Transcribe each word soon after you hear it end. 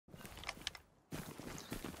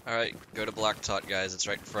Alright, go to Black Tot, guys. It's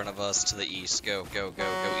right in front of us to the east. Go, go, go,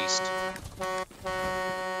 go east.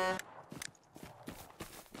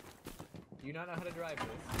 Do you not know how to drive this?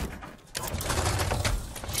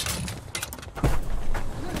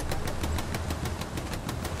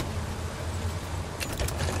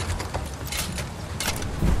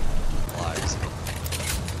 Lies.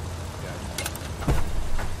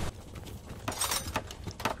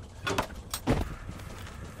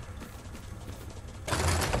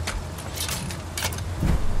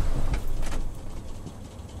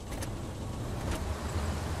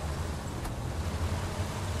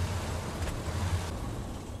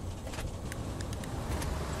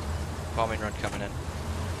 Bombing run coming in.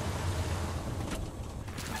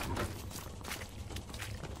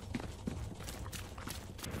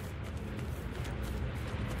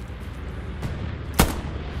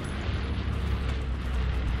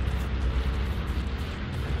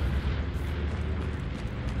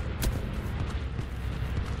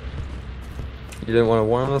 You didn't want to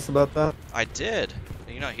warn us about that? I did.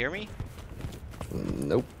 Did you not hear me?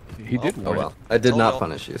 Nope. He did Oh warn well. it. I did Told not y'all.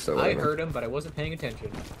 punish you, so I whatever. heard him, but I wasn't paying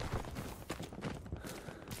attention.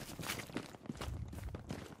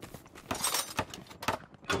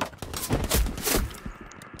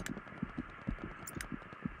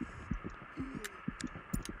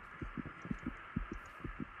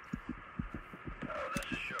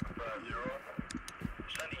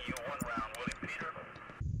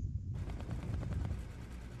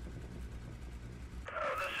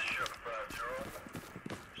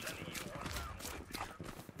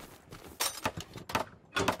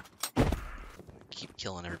 Keep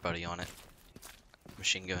killing everybody on it.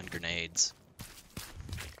 Machine gun, grenades.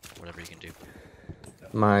 Whatever you can do.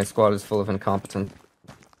 My squad is full of incompetent.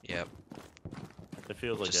 Yep. It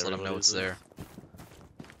feels like Just let them know it's there.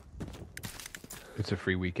 It's a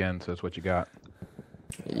free weekend, so that's what you got.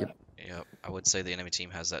 Yep. Yep. I would say the enemy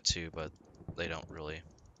team has that too, but they don't really.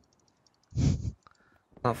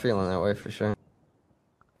 Not feeling that way for sure.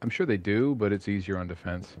 I'm sure they do, but it's easier on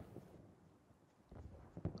defense.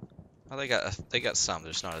 Well, they got some,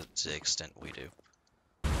 just not to the extent we do.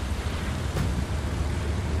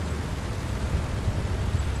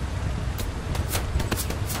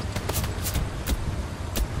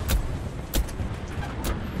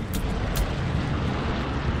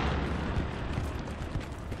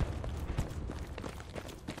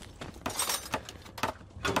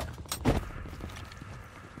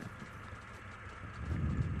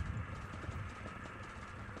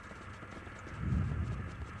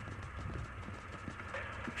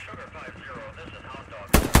 Sugar 50, this is Hot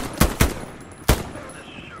Dog. This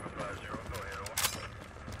is Sugar 50, go ahead, over.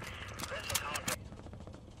 This is Hot Dog.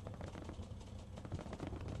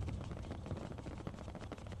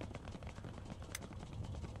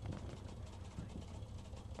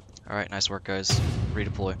 Alright, nice work, guys.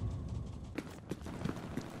 Redeploy.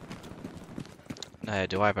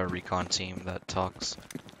 Do I have a recon team that talks?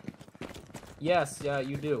 Yes, yeah,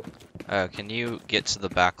 you do. Can you get to the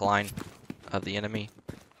back line of the enemy?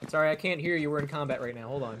 Sorry, I can't hear you. We're in combat right now.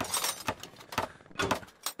 Hold on.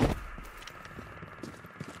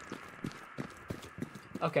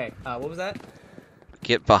 Okay, what was that?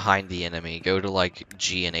 Get behind the enemy. Go to like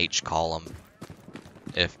G and H column.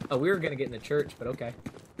 If Oh, we were gonna get in the church, but okay.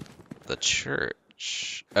 the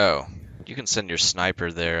church. Oh, you can send your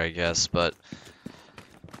sniper there, I guess, but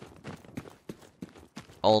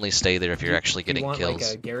only stay there if you're actually Do you getting want, kills.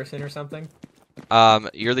 like, a garrison or something?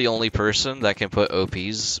 You're the only person that can put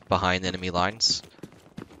OPs behind enemy lines.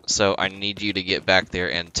 So I need you to get back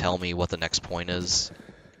there and tell me what the next point is,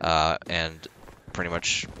 and pretty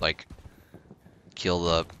much like kill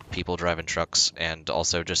the people driving trucks, and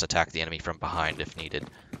also just attack the enemy from behind if needed.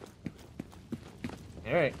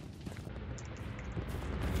 All right.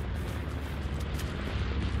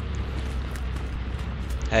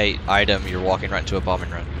 Hey, item, you're walking right into a bombing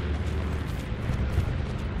run.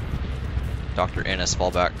 Dr. Ennis,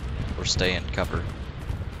 fall back or stay in cover.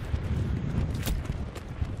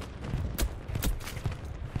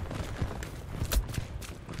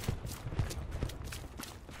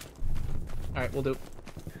 All right, we'll do.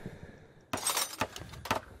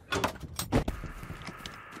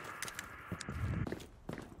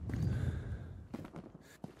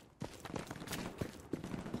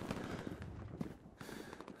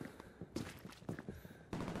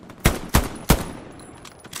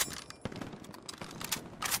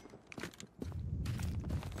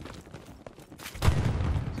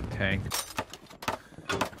 Tank.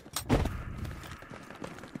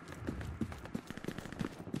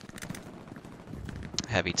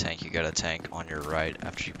 Heavy tank, you got a tank on your right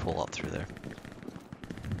after you pull up through there.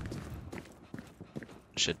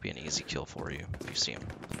 should be an easy kill for you if you see him.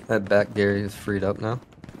 That back Gary is freed up now.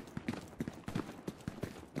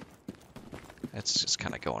 It's just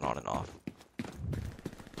kind of going on and off.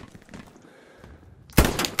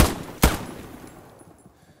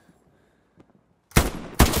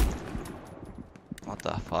 What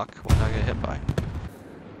the fuck? What did I get hit by?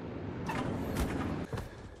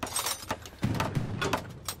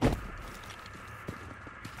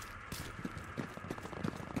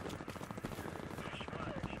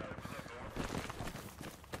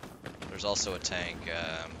 There's also a tank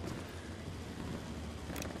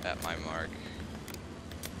at my mark.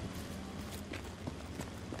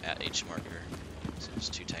 At H marker. So there's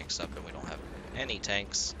 2 tanks up and we don't have any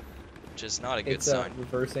tanks, which is not a good It's sign.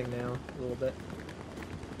 reversing now a little bit.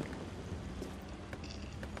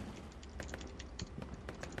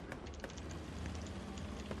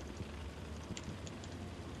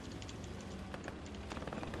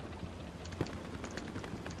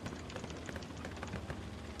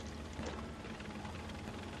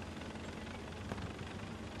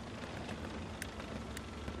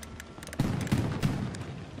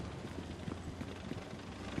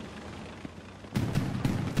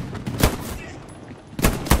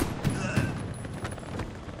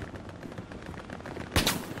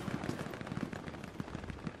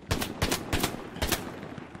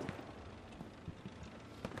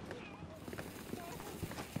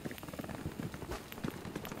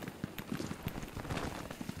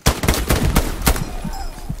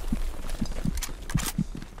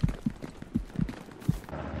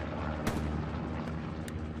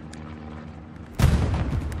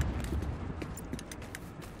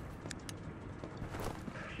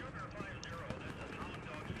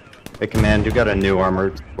 Hey, Command, you got a new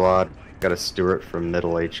armored squad. Got a Stewart from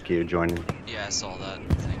Middle HQ joining. Yeah, I saw that.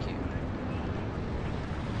 Thank you.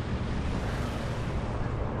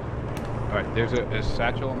 Alright, there's a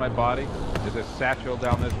satchel on my body. There's a satchel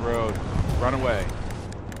down this road. Run away.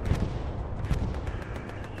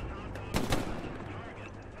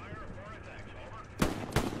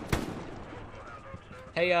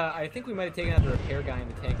 Hey, I think we might have taken out the repair guy in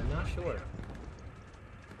the tank. I'm not sure.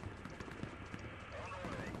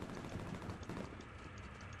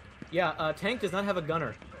 Yeah, tank does not have a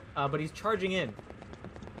gunner, but he's charging in.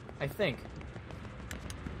 I think.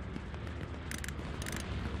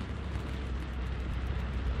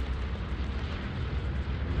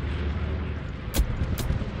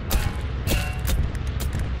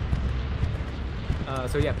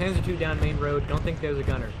 So yeah, Panzer II down main road. Don't think there's a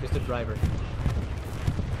gunner, just a driver.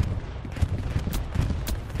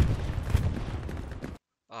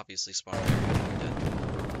 Obviously spawn dead.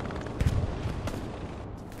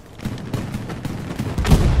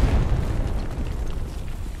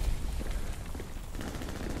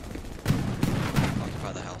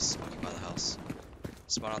 Occupy the house. Occupy the house.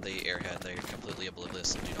 Spawn on the airhead. They're completely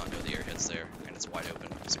oblivious and do not know the airhead's there, and it's wide open.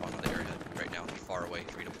 Spawn on the airhead right now. If you're far away,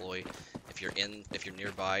 redeploy. If you're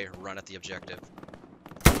nearby, run at the objective.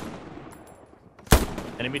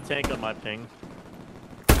 Enemy tank on my ping.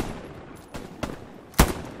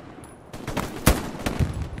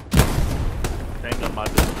 Tank on my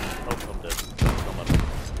ping. Oh, I'm dead. I'm up.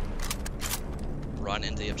 Run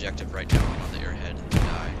into the objective right now. I'm on the airhead. If you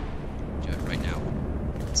die, do it right now.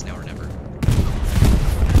 It's now or never.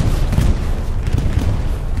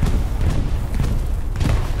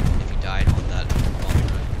 If you died on that bombing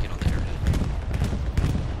run, get on the airhead.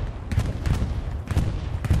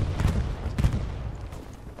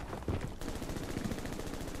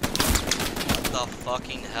 What the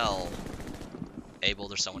fucking hell? Abel,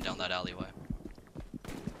 there's someone down that alleyway.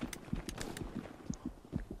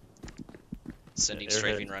 Sending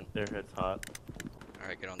strafing run. Airhead's hot.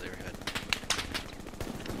 Alright, get on the airhead.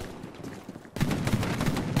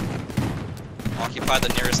 Occupy the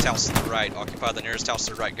nearest house to the right. Occupy the nearest house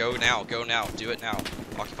to the right. Go now. Go now. Do it now.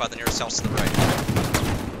 Occupy the nearest house to the right.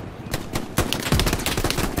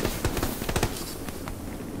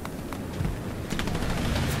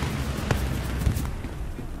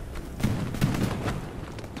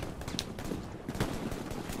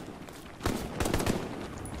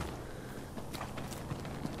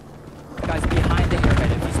 Guys, behind the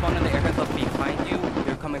airhead. If you spawn on the airhead, look behind you.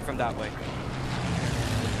 They're coming from that way.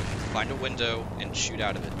 Find a window and shoot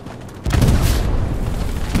out of it.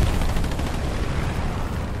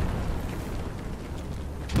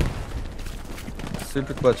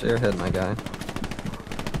 Super clutch airhead, my guy.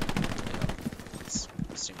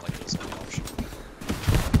 It seemed like it was an option.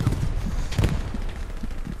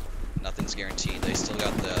 Nothing's guaranteed. They still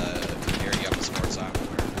got the area up as far as I'm aware.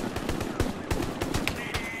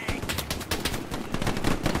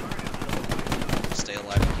 Stay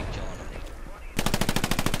alive and keep killing them.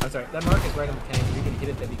 I'm sorry, that mark is right on the tank. If you can hit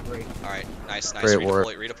it, that'd be great. Alright, nice. Great work.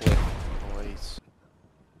 Redeploy. Boys.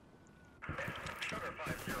 Sugar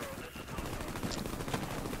 5-0, this is hot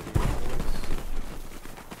dog.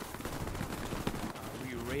 Are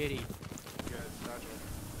you ready?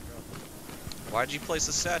 Why'd you place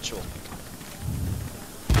a satchel?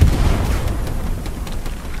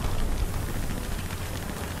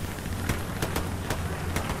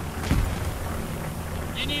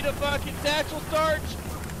 You need a fucking satchel, Sarge?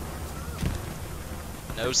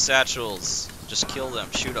 No satchels. Just kill them.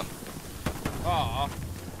 Shoot them. Aw.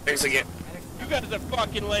 Thanks again. You guys are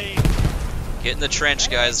fucking lame. Get in the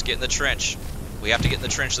trench, guys. Get in the trench. We have to get in the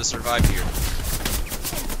trench to survive here.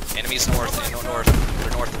 Enemies north. North.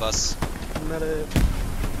 They're north of us. Medic.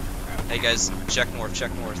 Hey guys, check north.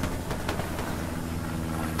 Check north.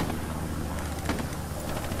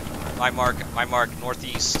 My mark.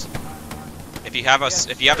 Northeast. If you have a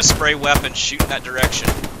spray weapon, shoot in that direction.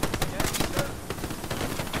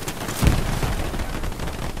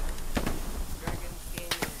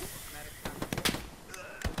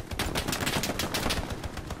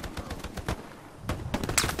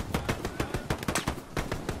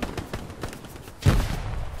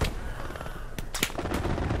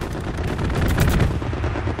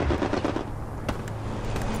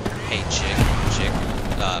 Hey, Chick,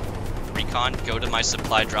 Recon, go to my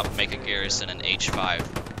supply drop and make a garrison in H5.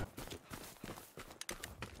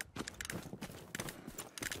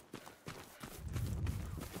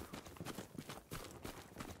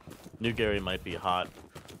 New Gary might be hot.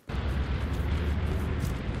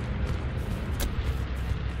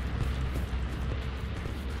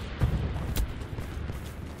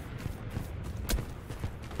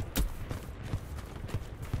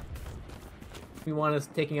 You want us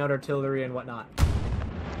taking out artillery and whatnot.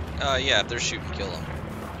 Yeah, if they're shooting, kill them.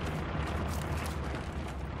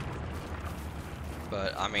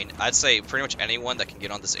 But, I mean, I'd say pretty much anyone that can get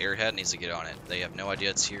on this airhead needs to get on it. They have no idea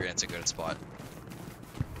it's here and it's a good spot.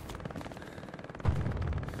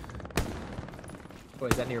 Oh,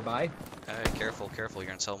 is that nearby? Hey, careful, you're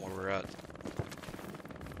gonna tell them where we're at.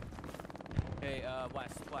 Hey,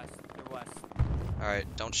 west. They're west. Alright,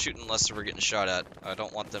 don't shoot unless we're getting shot at. I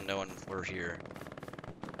don't want them knowing we're here.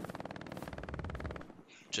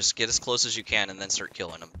 Just get as close as you can and then start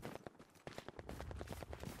killing them.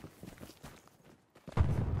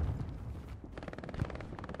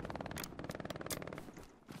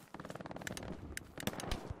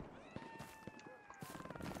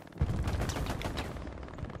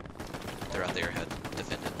 They're out there ahead.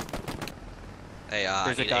 Defend it. Hey, There's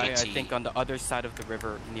I a need guy, AT. I think, on the other side of the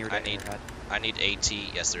river near the airhead. I need AT.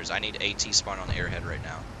 Yes, I need AT spawn on the airhead right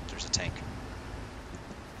now. There's a tank.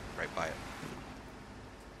 Right by it.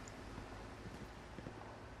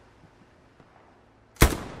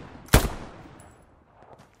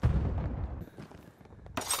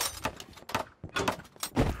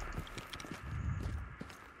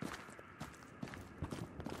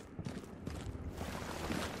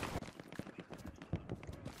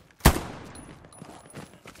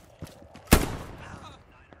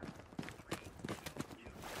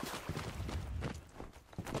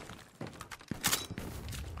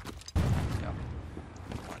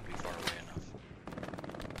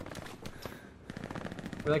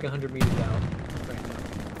 We're like 100 meters out right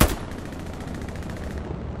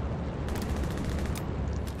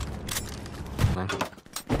now.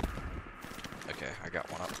 Okay, I got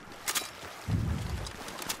one up.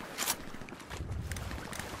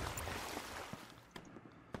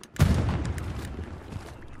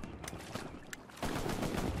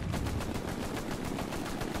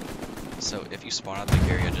 So if you spawn out the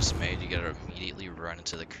area I just made, you gotta immediately run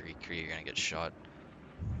into the creek or you're gonna get shot.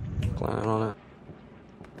 Planning on it.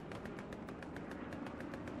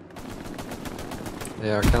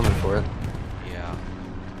 They are coming for it. Yeah.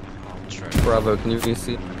 I'll try to... Bravo, can you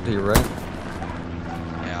see to your right?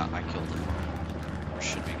 Yeah, I killed him.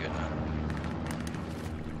 Should be good now.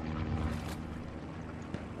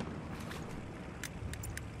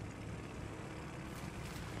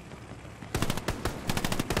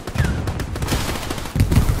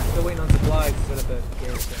 Still waiting on supplies to set up a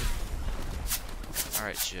garrison.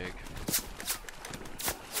 Alright, Jig.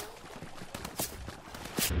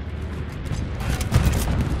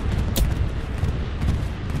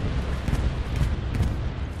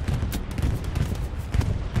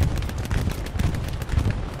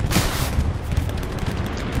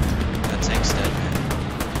 That tank's dead, man.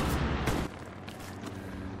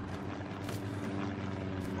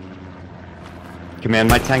 Command,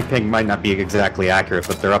 my tank ping might not be exactly accurate,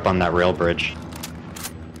 but they're up on that rail bridge.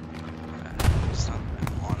 It's not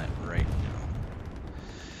on it right now.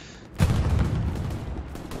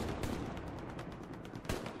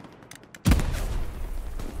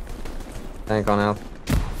 Tank on Alpha.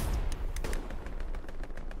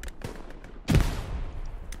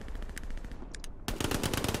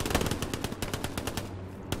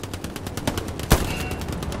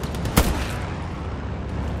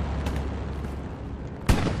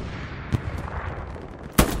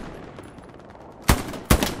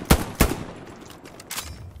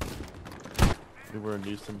 We were a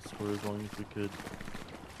nuisance for as long as we could.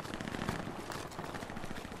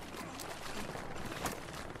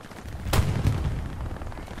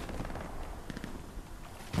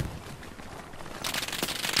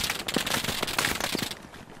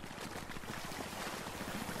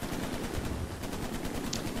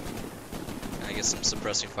 I get some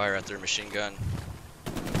suppressing fire at their machine gun.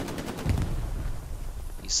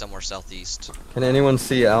 He's somewhere southeast. Can anyone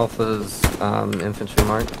see Alpha's infantry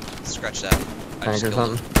mark? Scratch that. I Tank just or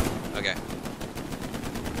killed something? him. Okay.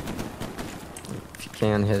 If you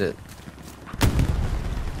can, hit it.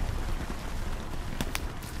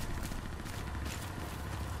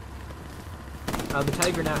 The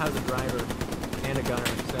Tiger now has a driver and a gunner,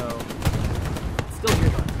 so it's still here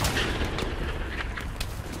though.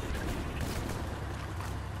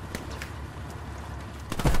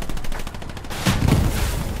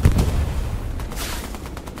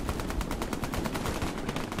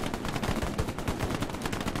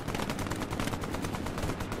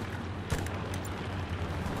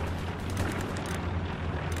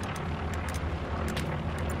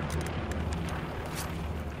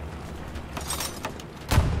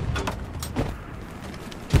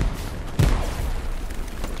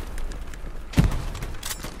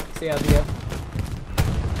 See how the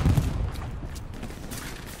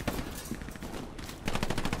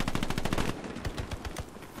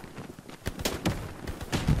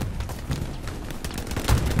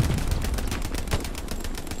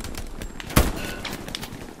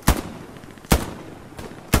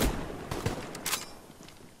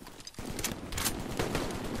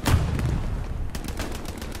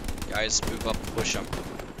Guys, move up, push them.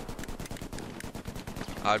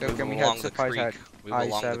 I'd move Can we along have the supplies creek. at Move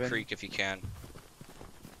along the I-7? creek if you can.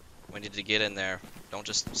 We need to get in there. Don't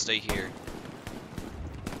just stay here.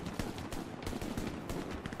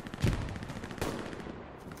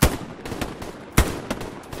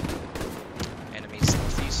 Enemies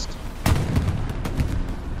northeast.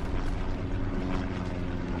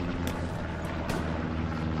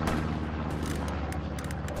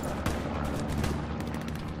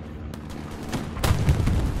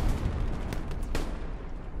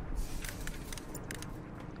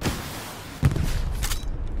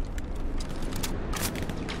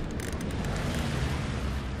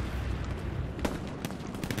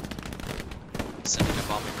 Sending a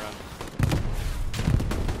bombing run.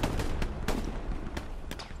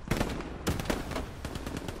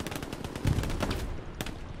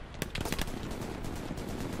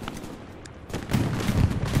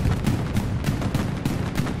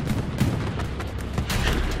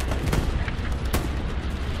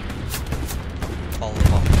 Follow the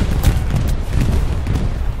bomb.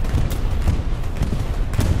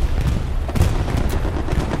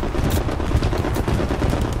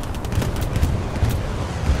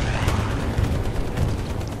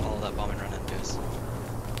 Follow that bomb and run in, guys.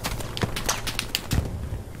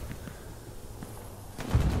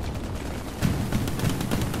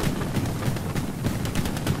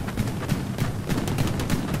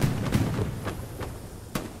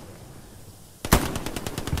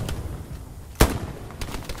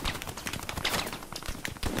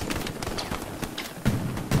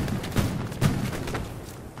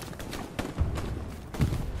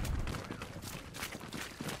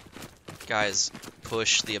 Guys,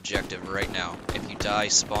 push the objective right now. If you die,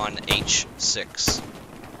 spawn H6.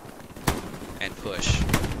 And push.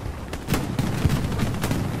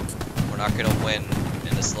 We're not gonna win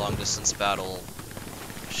in this long distance battle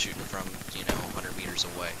shooting from, 100 meters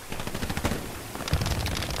away.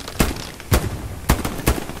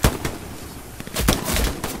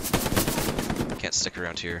 Can't stick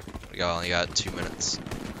around here. We only got 2 minutes.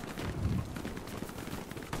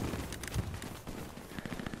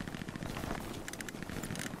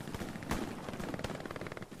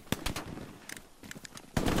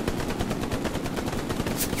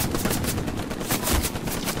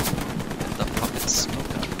 The fucking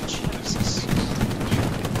smoke up, Jesus.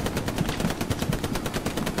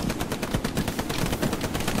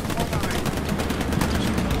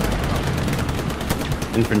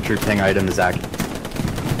 Infantry ping item is active.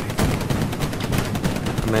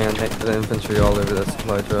 Man, take the infantry all over that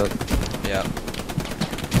supply drop. Yeah,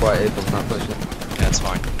 Why April's not pushing? that's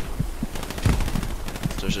fine.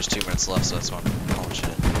 There's just 2 minutes left, so that's why I'm calling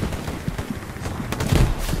shit.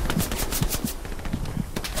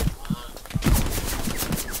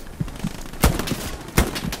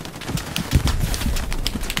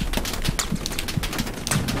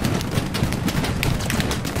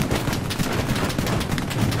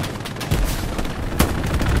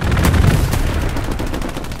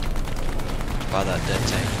 dead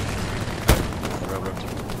tank. On the railroad.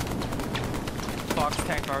 Fox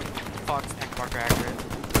tank marker accurate.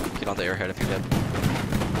 Get on the airhead if you're dead.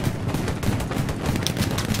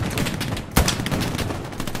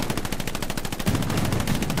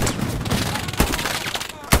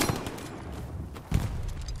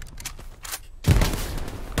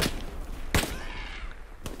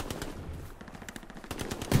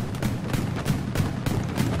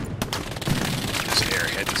 This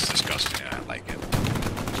airhead is disgusting. I like it.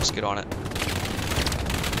 Just get on it.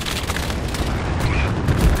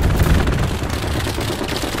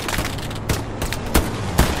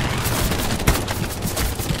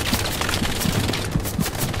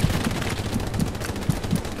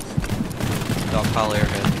 Dogpile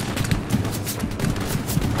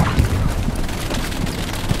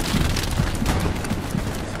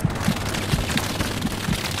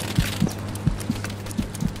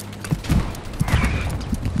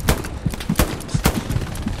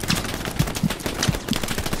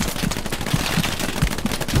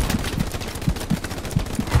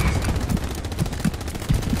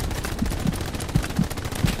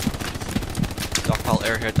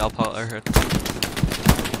airhead. Dogpile airhead.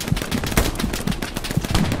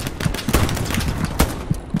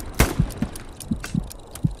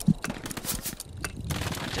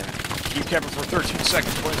 Keep camping for 13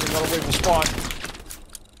 seconds. When another wave will spawn.